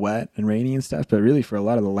it's real wet and rainy and stuff. But really for a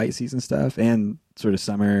lot of the light season stuff and sort of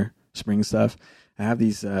summer, spring stuff, I have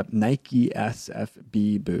these Nike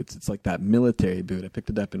SFB boots. It's like that military boot. I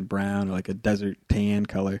picked it up in brown, or like a desert tan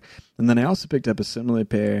color. And then I also picked up a similar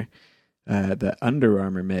pair that Under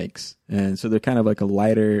Armour makes. And so they're kind of like a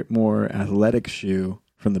lighter, more athletic shoe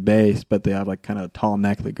from the base, but they have like kind of a tall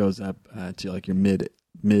neck that goes up to like your mid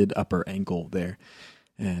upper ankle there.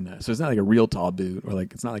 And so it's not like a real tall boot, or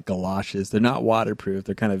like it's not like galoshes. They're not waterproof.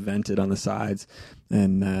 They're kind of vented on the sides,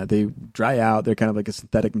 and they dry out. They're kind of like a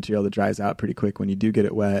synthetic material that dries out pretty quick when you do get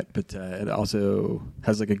it wet, but it also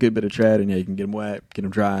has like a good bit of tread, and you can get them wet, get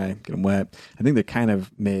them dry, get them wet. I think they're kind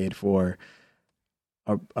of made for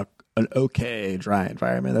an okay dry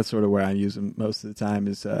environment. That's sort of where I use them most of the time,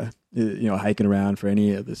 is hiking around for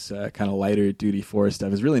any of this kind of lighter duty forest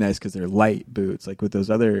stuff. Is really nice because they're light boots. Like with those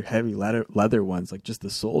other heavy leather ones, like just the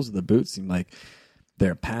soles of the boots seem like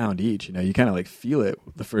they're a pound each. You kind of like feel it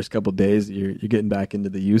the first couple of days that you're getting back into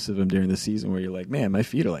the use of them during the season, where you're like, man, my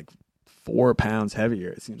feet are like 4 pounds heavier.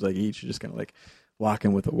 It seems like each. You're just kind of like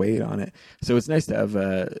walking with a weight on it. So it's nice to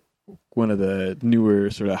have one of the newer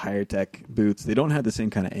sort of higher tech boots. They don't have the same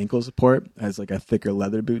kind of ankle support as like a thicker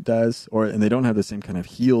leather boot does, and they don't have the same kind of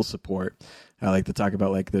heel support. I like to talk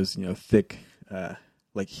about like those, thick,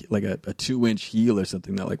 like a 2-inch heel or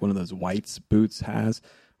something that like one of those Whites boots has.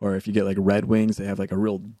 Or if you get like Red Wings, they have like a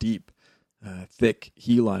real deep, thick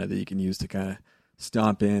heel on it that you can use to kind of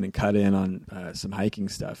stomp in and cut in on some hiking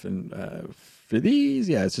stuff. And for these,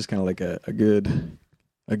 yeah, it's just kind of like a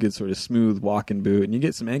good sort of smooth walking boot, and you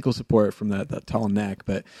get some ankle support from that tall neck,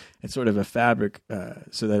 but it's sort of a fabric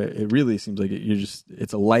so that it really seems like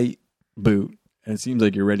it's a light boot, and it seems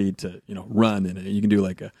like you're ready to run in it. You can do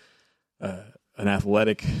like an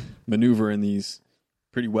athletic maneuver in these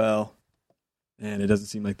pretty well, and it doesn't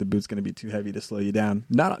seem like the boot's going to be too heavy to slow you down.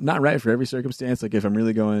 Not right for every circumstance. Like if I'm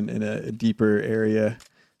really going in a deeper area,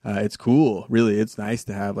 it's cool. Really, it's nice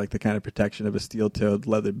to have like the kind of protection of a steel-toed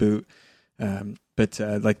leather boot. But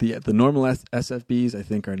like the normal SFBs, I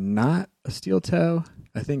think, are not a steel toe.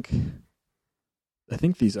 I think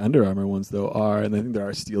these Under Armour ones though are, and I think there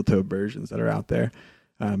are steel toe versions that are out there.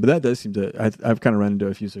 But that does seem to. I've kind of run into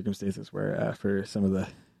a few circumstances where for some of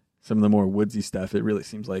the more woodsy stuff, it really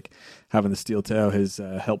seems like having the steel toe has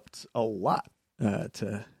helped a lot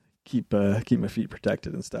to keep my feet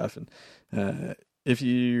protected and stuff. And if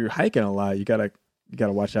you're hiking a lot, you gotta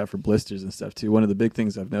watch out for blisters and stuff too. One of the big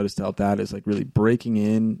things I've noticed to help that is like really breaking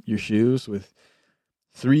in your shoes with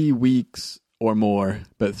 3 weeks or more,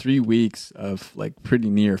 but 3 weeks of like pretty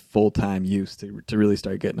near full-time use to really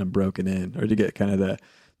start getting them broken in, or to get kind of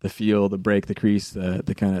the feel, the break, the crease,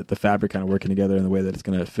 the kind of the fabric kind of working together in the way that it's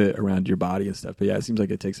going to fit around your body and stuff. But yeah, it seems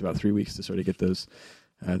like it takes about 3 weeks to sort of get those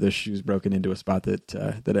shoes broken into a spot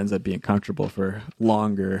that ends up being comfortable for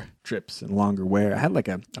longer trips and longer wear. I had like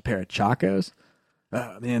a pair of Chacos.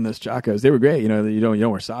 Oh man, those Chacos, they were great. You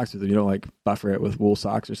don't wear socks with them. You don't like buffer it with wool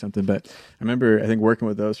socks or something. But I remember, I think, working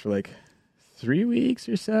with those for like 3 weeks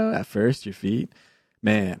or so. At first, your feet,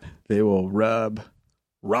 man, they will rub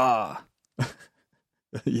raw.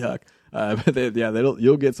 Yuck. But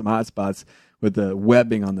you'll get some hot spots with the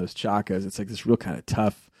webbing on those chacos. It's like this real kind of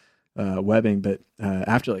tough webbing, but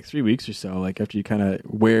after like 3 weeks or so, like after you kind of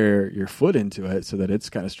wear your foot into it so that it's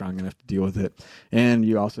kind of strong enough to deal with it, and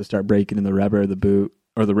you also start breaking in the rubber of the boot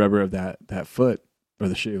or the rubber of that foot or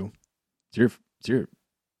the shoe. It's your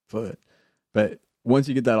foot. But once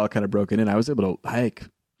you get that all kind of broken in, I was able to hike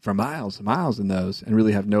for miles and miles in those and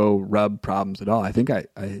really have no rub problems at all. I think I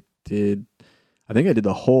did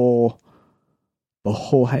the whole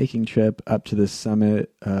hiking trip up to the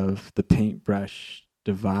summit of the Paintbrush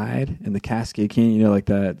Divide and the Cascade Canyon, like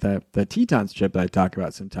the Tetons trip that I talk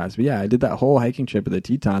about sometimes. But yeah, I did that whole hiking trip of the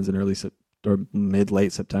Tetons in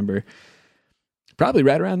late September, probably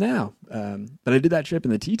right around now. But I did that trip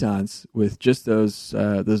in the Tetons with just those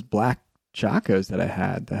black chacos that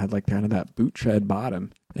had like kind of that boot tread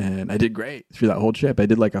bottom, and I did great through that whole trip. I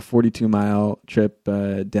did like a 42-mile trip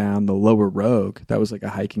down the Lower Rogue. That was like a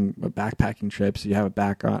backpacking trip. So you have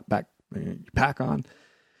you pack on.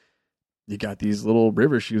 You got these little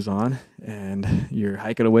river shoes on and you're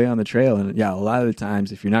hiking away on the trail. And yeah, a lot of the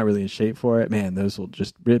times, if you're not really in shape for it, man, those will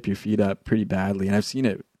just rip your feet up pretty badly. And I've seen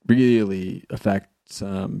it really affect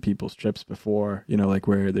some people's trips before, like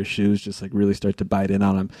where their shoes just like really start to bite in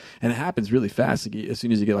on them. And it happens really fast. Like as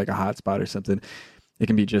soon as you get like a hot spot or something, it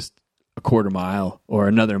can be just a quarter mile or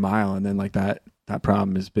another mile. And then like that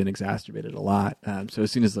problem has been exacerbated a lot. So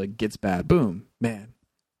as soon as like gets bad, boom, man,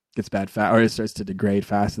 gets bad fast, or it starts to degrade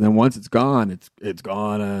fast, and then once it's gone, it's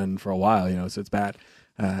gone, and for a while, so it's bad,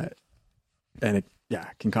 and it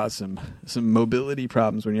can cause some mobility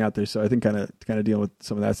problems when you're out there. So I think kind of dealing with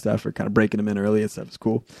some of that stuff or kind of breaking them in early and stuff is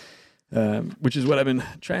cool, which is what I've been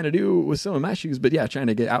trying to do with some of my shoes. But yeah, trying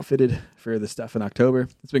to get outfitted for the stuff in October.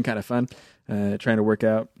 It's been kind of fun, trying to work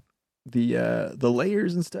out the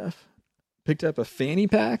layers and stuff. Picked up a fanny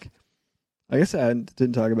pack. I guess I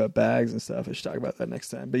didn't talk about bags and stuff. I should talk about that next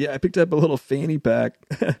time. But yeah, I picked up a little fanny pack.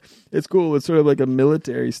 It's cool. It's sort of like a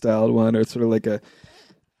military styled one, or it's sort of like a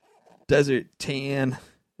desert tan,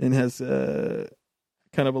 and has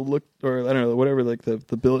kind of a look, or I don't know, whatever, like the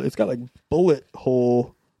build. It's got like not bullet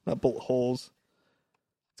holes.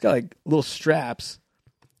 It's got like little straps,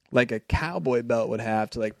 like a cowboy belt would have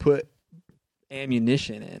to like put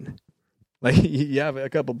ammunition in. Like you have a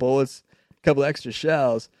couple bullets, a couple extra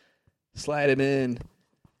shells, slide them in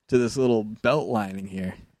to this little belt lining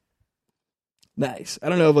here. Nice. I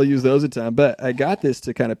don't know if I'll use those a ton, but I got this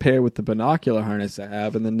to kind of pair with the binocular harness I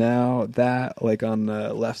have, and then now that like on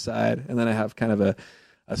the left side, and then I have kind of a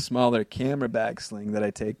smaller camera bag sling that I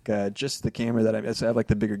take just the camera so I have like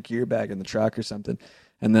the bigger gear bag in the truck or something,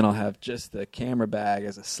 and then I'll have just the camera bag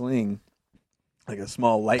as a sling, like a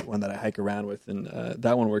small light one that I hike around with, and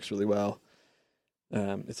that one works really well.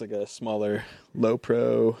 It's like a smaller low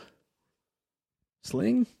pro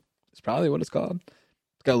sling. It's probably what it's called.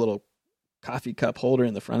 It's got a little coffee cup holder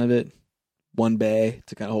in the front of it, one bay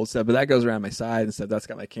to kind of hold stuff, but that goes around my side and stuff. That's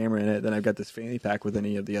got my camera in it. Then I've got this fanny pack with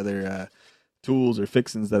any of the other tools or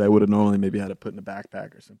fixings that I would have normally maybe had to put in a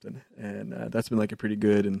backpack or something. And that's been like a pretty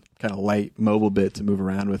good and kind of light mobile bit to move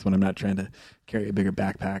around with when I'm not trying to carry a bigger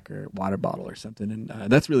backpack or water bottle or something.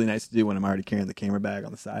 And that's really nice to do when I'm already carrying the camera bag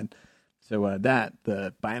on the side. So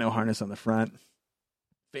the bino harness on the front,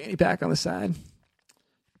 fanny pack on the side,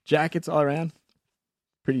 jackets all around,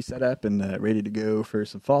 pretty set up and ready to go for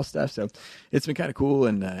some fall stuff. So it's been kind of cool,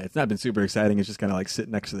 and it's not been super exciting. It's just kind of like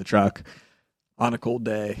sitting next to the truck on a cold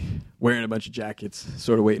day, wearing a bunch of jackets,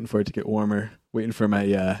 sort of waiting for it to get warmer, waiting for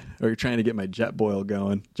my or trying to get my Jetboil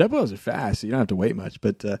going. Jetboils are fast, so you don't have to wait much,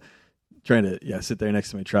 but trying to sit there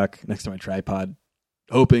next to my truck, next to my tripod,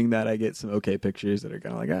 hoping that I get some okay pictures that are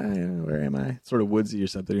kind of like, where am I? Sort of woodsy or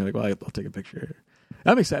something. You're like, well, I'll take a picture.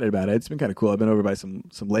 I'm excited about it. It's been kind of cool. I've been over by some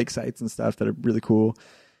lake sites and stuff that are really cool.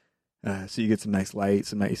 So you get some nice light,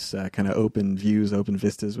 some nice kind of open views, open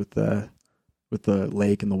vistas with the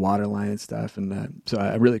lake and the water line and stuff. And so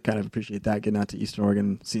I really kind of appreciate that, getting out to Eastern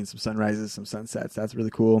Oregon, seeing some sunrises, some sunsets. That's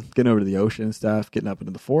really cool. Getting over to the ocean and stuff, getting up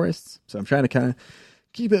into the forests. So I'm trying to kind of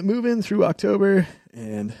keep it moving through October,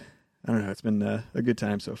 and I don't know, it's been a good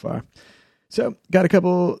time so far. So got a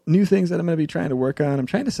couple new things that I'm going to be trying to work on. I'm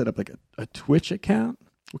trying to set up like a Twitch account.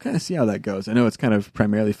 We'll kind of see how that goes. I know it's kind of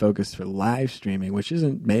primarily focused for live streaming, which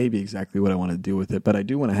isn't maybe exactly what I want to do with it, but I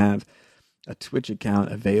do want to have a Twitch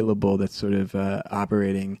account available that's sort of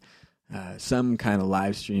operating some kind of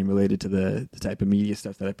live stream related to the type of media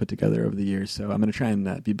stuff that I put together over the years. So I'm going to try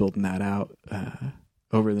and be building that out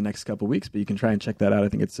over the next couple of weeks, but you can try and check that out. I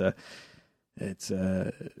think it's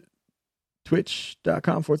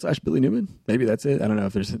twitch.com/Billy Newman. Maybe that's it. I don't know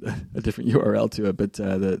if there's a different URL to it, but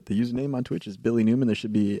the username on Twitch is Billy Newman. There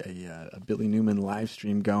should be a Billy Newman live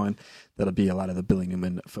stream going. That'll be a lot of the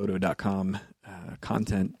BillyNewmanPhoto.com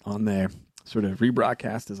content on there, sort of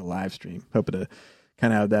rebroadcast as a live stream. Hoping to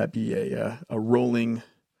kind of have that be a rolling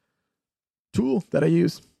tool that I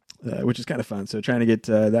use, which is kind of fun. So trying to get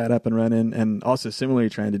that up and running, and also similarly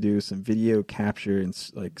trying to do some video capture and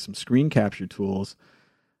like some screen capture tools.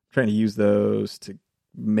 Trying to use those to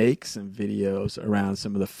make some videos around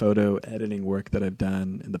some of the photo editing work that I've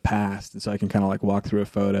done in the past. And so I can kind of like walk through a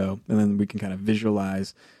photo, and then we can kind of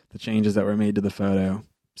visualize the changes that were made to the photo,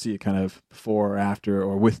 see it kind of before or after,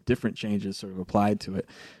 or with different changes sort of applied to it.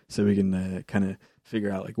 So we can kind of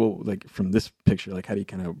figure out like, well, like from this picture, like how do you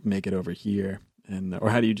kind of make it over here? And, or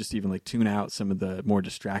how do you just even like tune out some of the more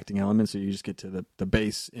distracting elements so you just get to the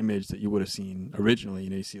base image that you would have seen originally. You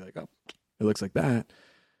know, you see like, oh, it looks like that.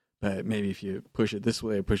 But maybe if you push it this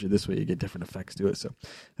way or push it this way, you get different effects to it. So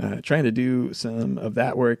trying to do some of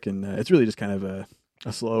that work. And it's really just kind of a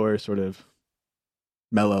slower sort of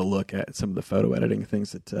mellow look at some of the photo editing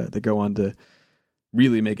things that go on to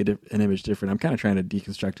really make an image different. I'm kind of trying to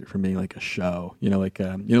deconstruct it from being like a show, like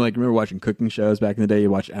remember watching cooking shows back in the day,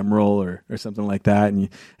 you watch Emeril or something like that. And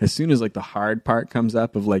as soon as like the hard part comes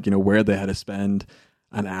up of like, where they had to spend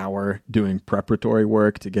an hour doing preparatory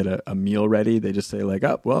work to get a meal ready, they just say like,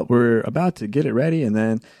 oh, well, we're about to get it ready. And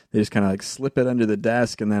then they just kind of like slip it under the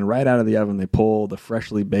desk, and then right out of the oven, they pull the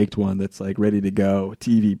freshly baked one that's like ready to go,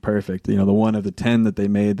 TV perfect. The one of the 10 that they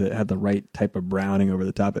made that had the right type of browning over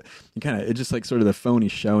the top. It just like sort of the phony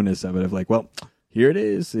showness of it of like, well, here it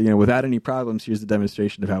is, without any problems. Here's the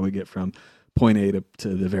demonstration of how we get from point A to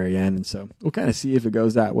the very end. And so we'll kind of see if it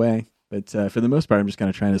goes that way. But for the most part, I'm just kind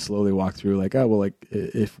of trying to slowly walk through like, oh, well, like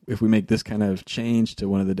if we make this kind of change to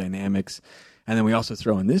one of the dynamics, and then we also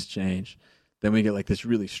throw in this change, then we get like this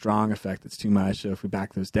really strong effect that's too much. So if we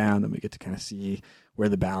back those down, then we get to kind of see where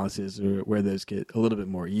the balance is or where those get a little bit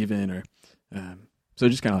more even. Or so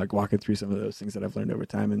just kind of like walking through some of those things that I've learned over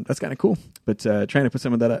time. And that's kind of cool. But trying to put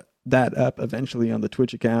some of that up eventually on the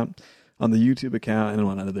Twitch account, on the YouTube account, and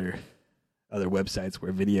on other websites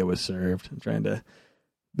where video was served. I'm trying to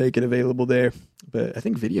make it available there. But I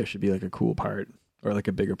think video should be like a cool part or like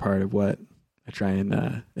a bigger part of what I try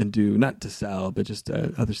and do, not to sell, but just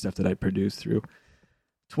other stuff that I produce through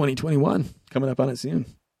 2021, coming up on it soon.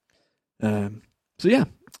 So yeah,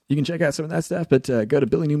 you can check out some of that stuff, but go to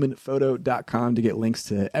BillyNewmanPhoto.com to get links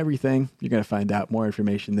to everything. You're going to find out more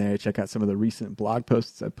information there. Check out some of the recent blog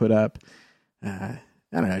posts I put up.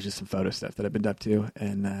 I don't know, just some photo stuff that I've been up to.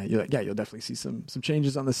 And you'll definitely see some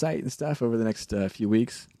changes on the site and stuff over the next few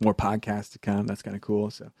weeks. More podcasts to come. That's kind of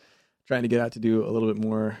cool. So trying to get out to do a little bit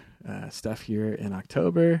more stuff here in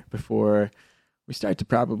October before we start to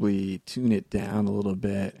probably tune it down a little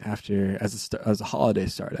bit after as the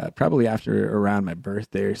holidays start up. Probably after around my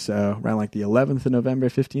birthday or so, around like the 11th of November,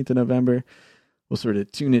 15th of November. We'll sort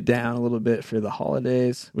of tune it down a little bit for the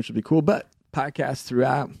holidays, which will be cool. But podcasts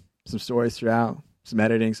throughout, some stories throughout, some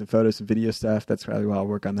editing, some photos, some video stuff. That's probably why I'll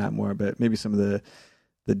work on that more. But maybe some of the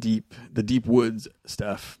deep woods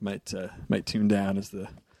stuff might tune down as the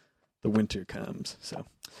winter comes. So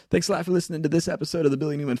thanks a lot for listening to this episode of the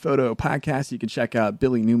Billy Newman Photo Podcast. You can check out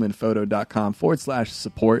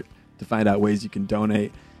BillyNewmanPhoto.com/support to find out ways you can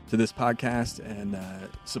donate to this podcast and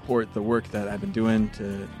support the work that I've been doing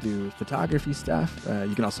to do photography stuff.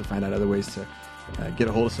 You can also find out other ways to get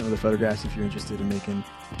a hold of some of the photographs if you're interested in making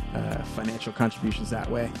financial contributions that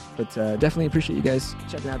way. But definitely appreciate you guys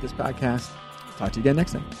checking out this podcast. Talk to you again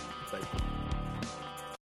next time.